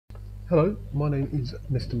Hello, my name is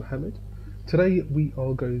Mr. Mohammed. Today we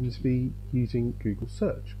are going to be using Google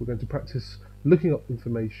Search. We're going to practice looking up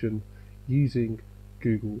information using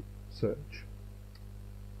Google Search.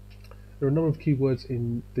 There are a number of keywords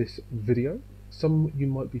in this video. Some you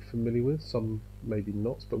might be familiar with, some maybe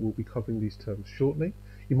not, but we'll be covering these terms shortly.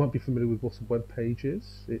 You might be familiar with what a web page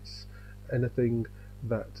is. It's anything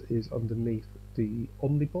that is underneath the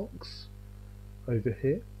Omnibox over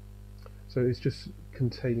here. So it's just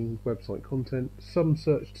containing website content. Some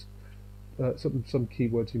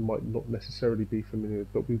keywords you might not necessarily be familiar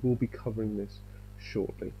with, but we will be covering this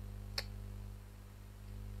shortly.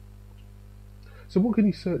 So what can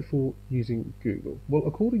you search for using Google? Well,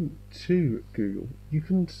 according to Google, you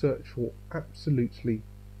can search for absolutely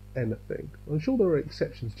anything. I'm sure there are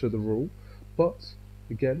exceptions to the rule, but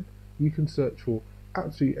again, you can search for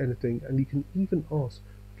absolutely anything, and you can even ask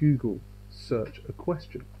Google search a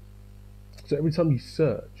question. So every time you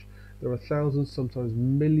search, there are thousands, sometimes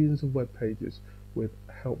millions of web pages with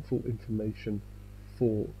helpful information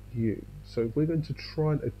for you. So we're going to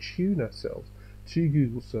try and attune ourselves to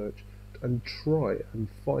Google search and try and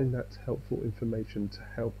find that helpful information to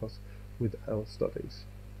help us with our studies.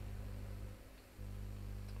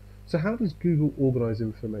 So how does Google organize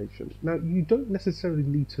information? Now, you don't necessarily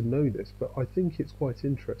need to know this, but I think it's quite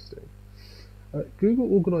interesting.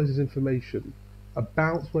 Google organizes information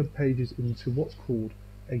about web pages into what's called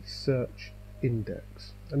a search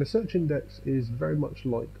index. And a search index is very much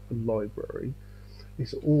like a library.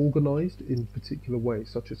 It's organized in particular ways,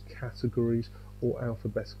 such as categories or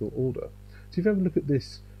alphabetical order. So if you have a look at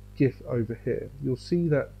this GIF over here, you'll see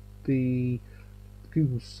that the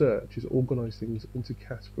Google search is organized things into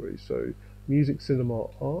categories. So music, cinema,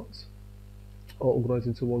 art are organized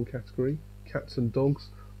into one category. Cats and dogs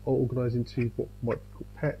are organized into what might be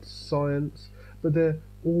called pets, science, but they're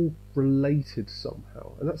all related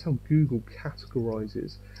somehow, and that's how Google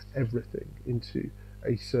categorizes everything into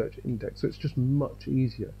a search index. So it's just much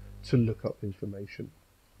easier to look up information.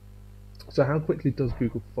 So how quickly does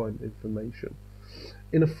Google find information?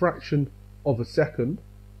 In a fraction of a second.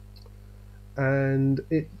 And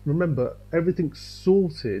remember, everything's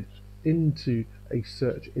sorted into a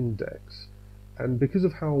search index, and because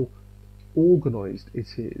of how organized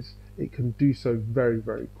it is, it can do so very,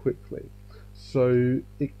 very quickly. So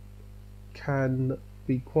it can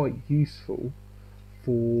be quite useful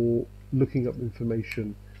for looking up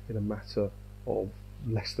information in a matter of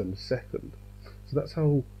less than a second. So that's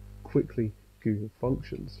how quickly Google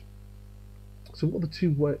functions. So what are the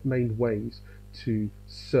two main ways to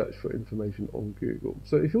search for information on Google?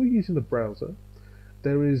 So if you're using the browser,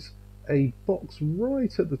 there is a box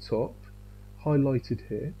right at the top, highlighted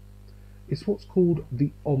here. It's what's called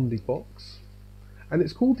the Omnibox. And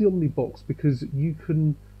it's called the Omnibox because you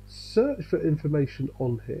can search for information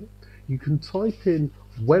on here. You can type in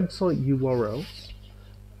website URLs.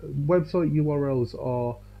 Website URLs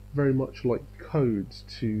are very much like codes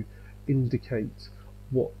to indicate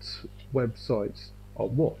what websites are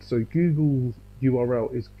what. So Google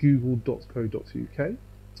URL is google.co.uk.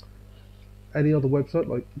 Any other website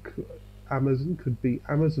like Amazon could be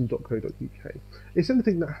amazon.co.uk. It's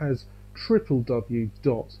anything that has www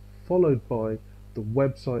dot followed by the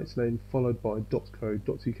website's name followed by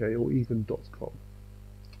 .co.uk or even .com.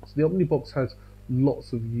 So the Omnibox has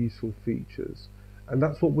lots of useful features, and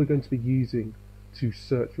that's what we're going to be using to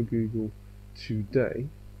search for Google today.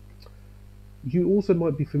 You also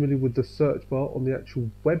might be familiar with the search bar on the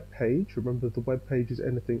actual web page. Remember, the web page is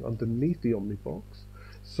anything underneath the Omnibox.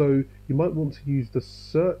 So you might want to use the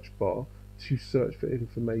search bar to search for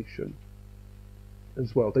information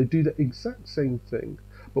as well. They do the exact same thing,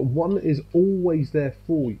 but one is always there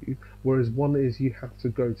for you, whereas one is you have to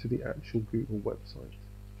go to the actual Google website.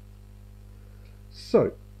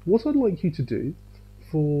 So what I'd like you to do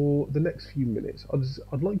for the next few minutes,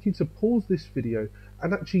 I'd like you to pause this video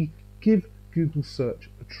and actually give Google search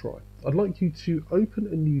a try. I'd like you to open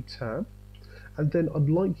a new tab, and then I'd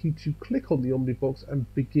like you to click on the Omnibox and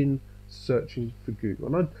begin searching for Google.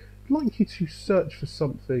 And I'd like you to search for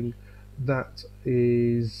something that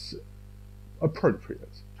is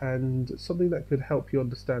appropriate and something that could help you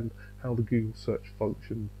understand how the Google search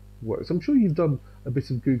function works. I'm sure you've done a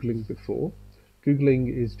bit of Googling before.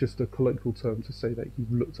 Googling is just a colloquial term to say that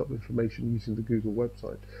you've looked up information using the Google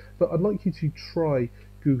website. But I'd like you to try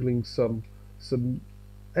Googling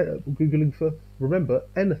Googling for, remember,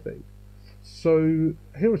 anything. So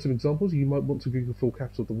here are some examples. You might want to Google full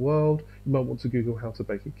capital of the world. You might want to Google how to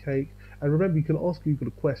bake a cake. And remember, you can ask Google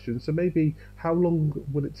a question. So maybe, how long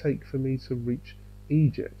would it take for me to reach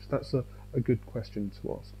Egypt? That's a good question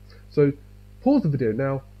to ask. So pause the video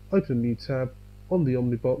now, open a new tab on the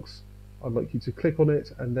Omnibox, I'd like you to click on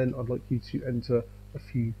it, and then I'd like you to enter a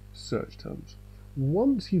few search terms.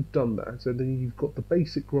 Once you've done that, and then you've got the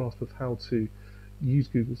basic grasp of how to use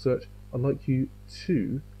Google search, I'd like you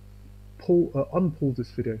to unpause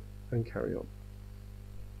this video and carry on.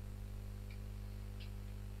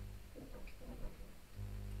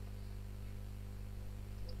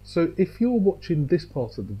 So if you're watching this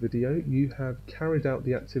part of the video, you have carried out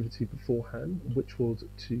the activity beforehand, which was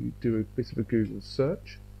to do a bit of a Google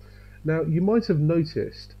search. Now, you might have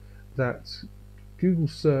noticed that Google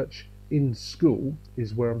search in school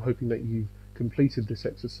is where I'm hoping that you've completed this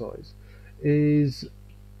exercise, is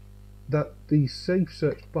that the Safe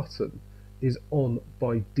Search button is on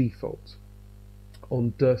by default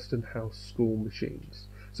on Durston House school machines.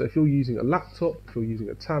 So if you're using a laptop, if you're using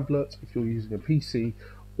a tablet, if you're using a PC,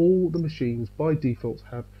 all the machines by default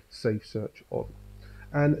have Safe Search on.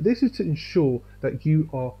 And this is to ensure that you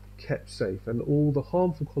are kept safe and all the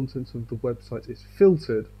harmful content of the website is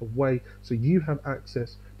filtered away so you have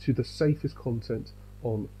access to the safest content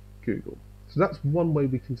on Google. So that's one way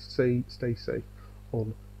we can stay safe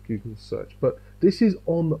on Google search. But this is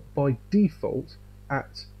on by default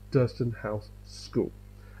at Durston House School.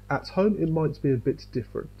 At home it might be a bit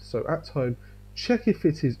different. So at home, check if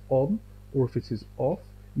it is on or if it is off.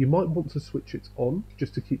 You might want to switch it on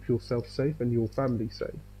just to keep yourself safe and your family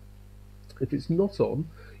safe. If it's not on,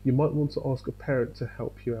 you might want to ask a parent to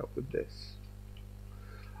help you out with this.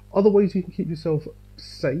 Other ways you can keep yourself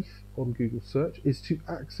safe on Google search is to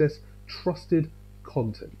access trusted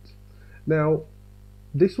content. Now,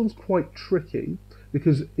 this one's quite tricky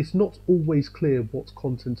because it's not always clear what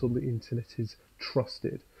content on the internet is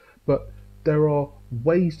trusted, but there are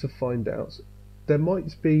ways to find out. There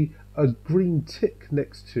might be a green tick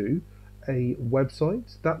next to a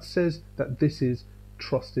website that says that this is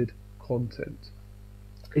trusted content.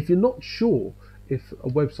 If you're not sure if a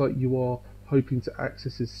website you are hoping to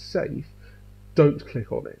access is safe, don't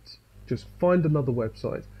click on it. Just find another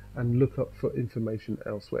website and look up for information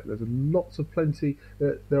elsewhere.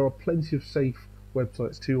 There are plenty of safe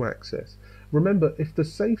websites to access. Remember, if the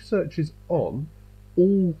Safe Search is on,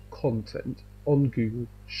 all content on Google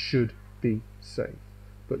should be safe.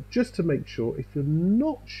 But just to make sure, if you're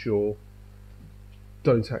not sure,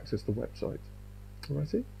 don't access the website.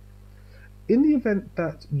 Alrighty? In the event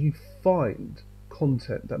that you find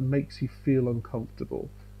content that makes you feel uncomfortable,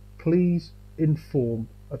 please inform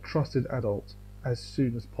a trusted adult as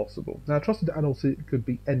soon as possible. Now, a trusted adult, it could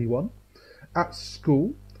be anyone. At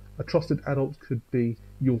school, a trusted adult could be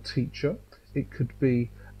your teacher. It could be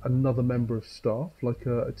another member of staff, like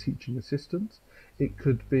a teaching assistant. It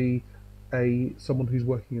could be someone who's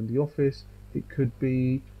working in the office. It could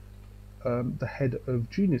be the head of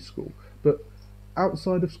junior school. But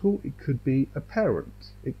outside of school, it could be a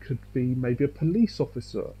parent. It could be maybe a police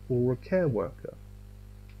officer or a care worker.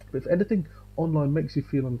 But if anything online makes you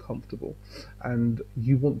feel uncomfortable and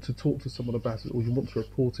you want to talk to someone about it or you want to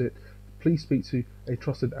report it, please speak to a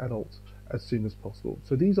trusted adult as soon as possible.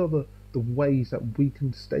 So these are the ways that we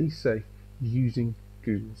can stay safe using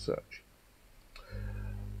Google search.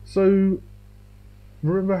 So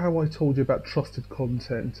remember how I told you about trusted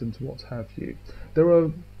content and what have you? There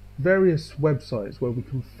are various websites where we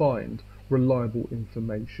can find reliable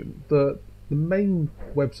information. The main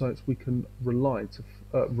websites we can rely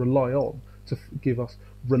on to give us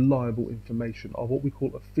reliable information are what we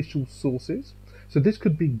call official sources. So this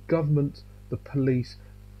could be government, the police,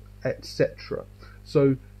 etc.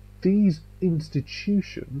 So these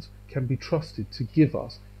institutions can be trusted to give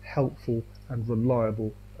us helpful and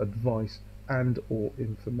reliable advice and or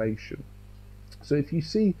information. So if you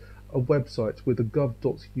see a website with a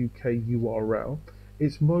gov.uk URL,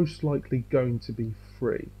 it's most likely going to be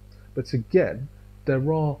free. But again,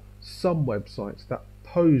 there are some websites that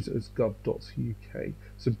pose as gov.uk,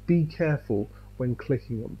 so be careful when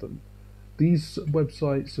clicking on them. These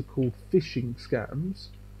websites are called phishing scams,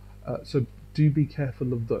 so do be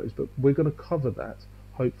careful of those, but we're going to cover that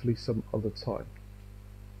hopefully some other time.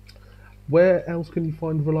 Where else can you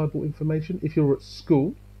find reliable information? If you're at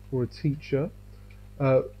school or a teacher,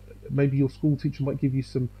 maybe your school teacher might give you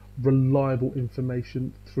some reliable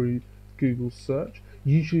information through Google search.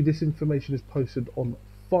 Usually this information is posted on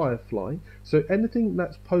Firefly, so anything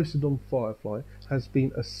that's posted on Firefly has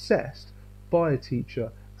been assessed by a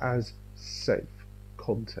teacher as safe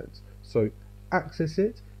content. So access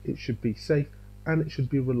it, it should be safe and it should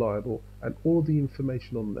be reliable, and all the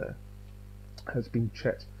information on there has been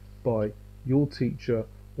checked by your teacher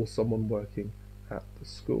or someone working at the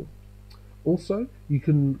school. Also, you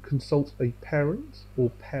can consult a parent or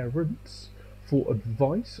parents for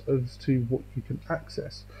advice as to what you can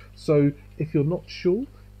access. So if you're not sure,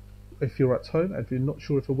 if you're at home and if you're not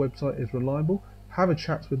sure if a website is reliable, have a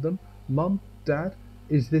chat with them. Mum, Dad,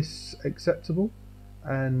 is this acceptable?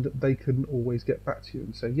 And they can always get back to you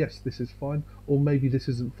and say, yes, this is fine, or maybe this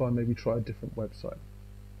isn't fine, maybe try a different website.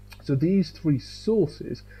 So these three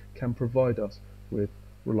sources can provide us with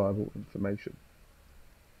reliable information.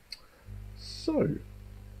 So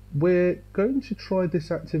we're going to try this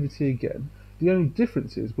activity again. The only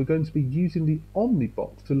difference is we're going to be using the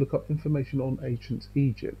Omnibox to look up information on ancient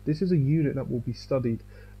Egypt. This is a unit that will be studied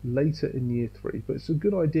later in year 3, but it's a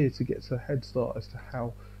good idea to get a head start as to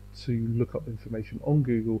how to look up information on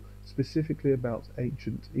Google, specifically about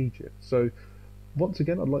ancient Egypt. So once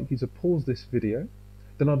again, I'd like you to pause this video,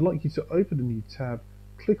 then I'd like you to open a new tab,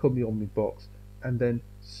 click on the Omnibox, and then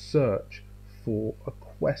search for a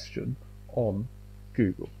question on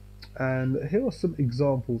Google. And here are some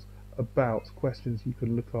examples about questions you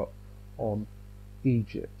can look up on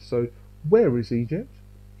Egypt. So, where is Egypt?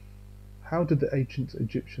 How did the ancient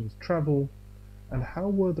Egyptians travel? And how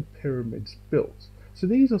were the pyramids built? So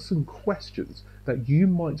these are some questions that you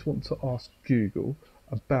might want to ask Google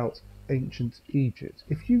about ancient Egypt.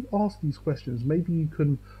 If you ask these questions, maybe you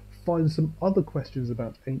can find some other questions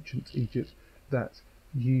about ancient Egypt that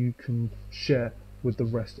you can share with the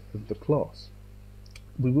rest of the class.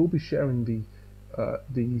 We will be sharing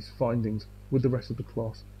these findings with the rest of the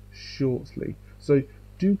class shortly. So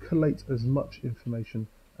do collate as much information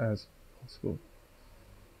as possible.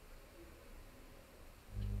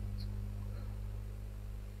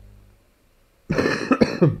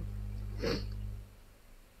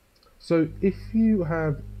 So if you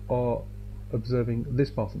are observing this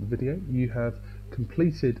part of the video, you have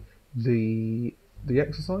completed the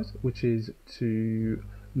exercise, which is to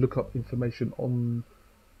look up information on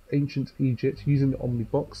ancient Egypt using the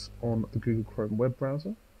Omnibox on the Google Chrome web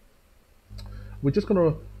browser. We're just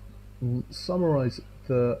going to summarize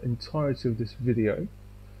the entirety of this video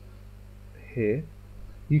here.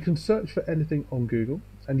 You can search for anything on Google,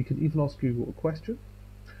 and you can even ask Google a question.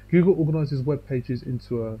 Google organizes web pages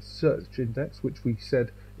into a search index, which we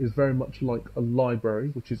said is very much like a library,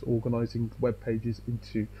 which is organizing web pages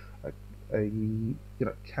into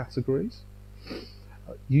categories.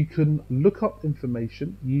 You can look up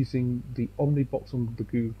information using the Omnibox on the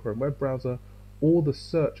Google Chrome web browser or the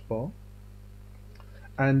search bar.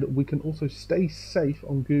 And we can also stay safe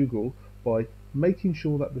on Google by making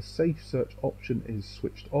sure that the safe search option is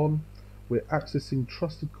switched on. We're accessing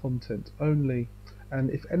trusted content only, and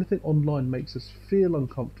if anything online makes us feel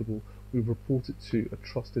uncomfortable, we report it to a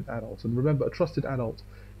trusted adult. And remember, a trusted adult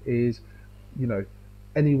is,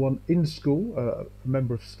 anyone in school, a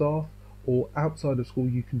member of staff, or outside of school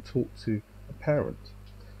you can talk to a parent.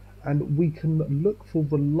 And we can look for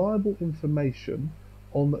reliable information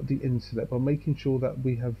on the internet by making sure that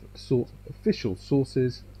we have sought official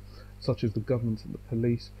sources, such as the government and the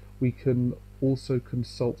police. We can also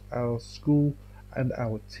consult our school and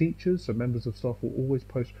our teachers, so members of staff will always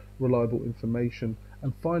post reliable information.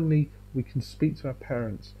 And finally, we can speak to our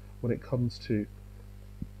parents when it comes to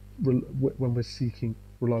when we're seeking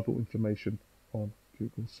reliable information on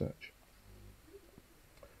Google search.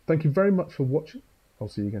 Thank you very much for watching. I'll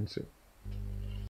see you again soon.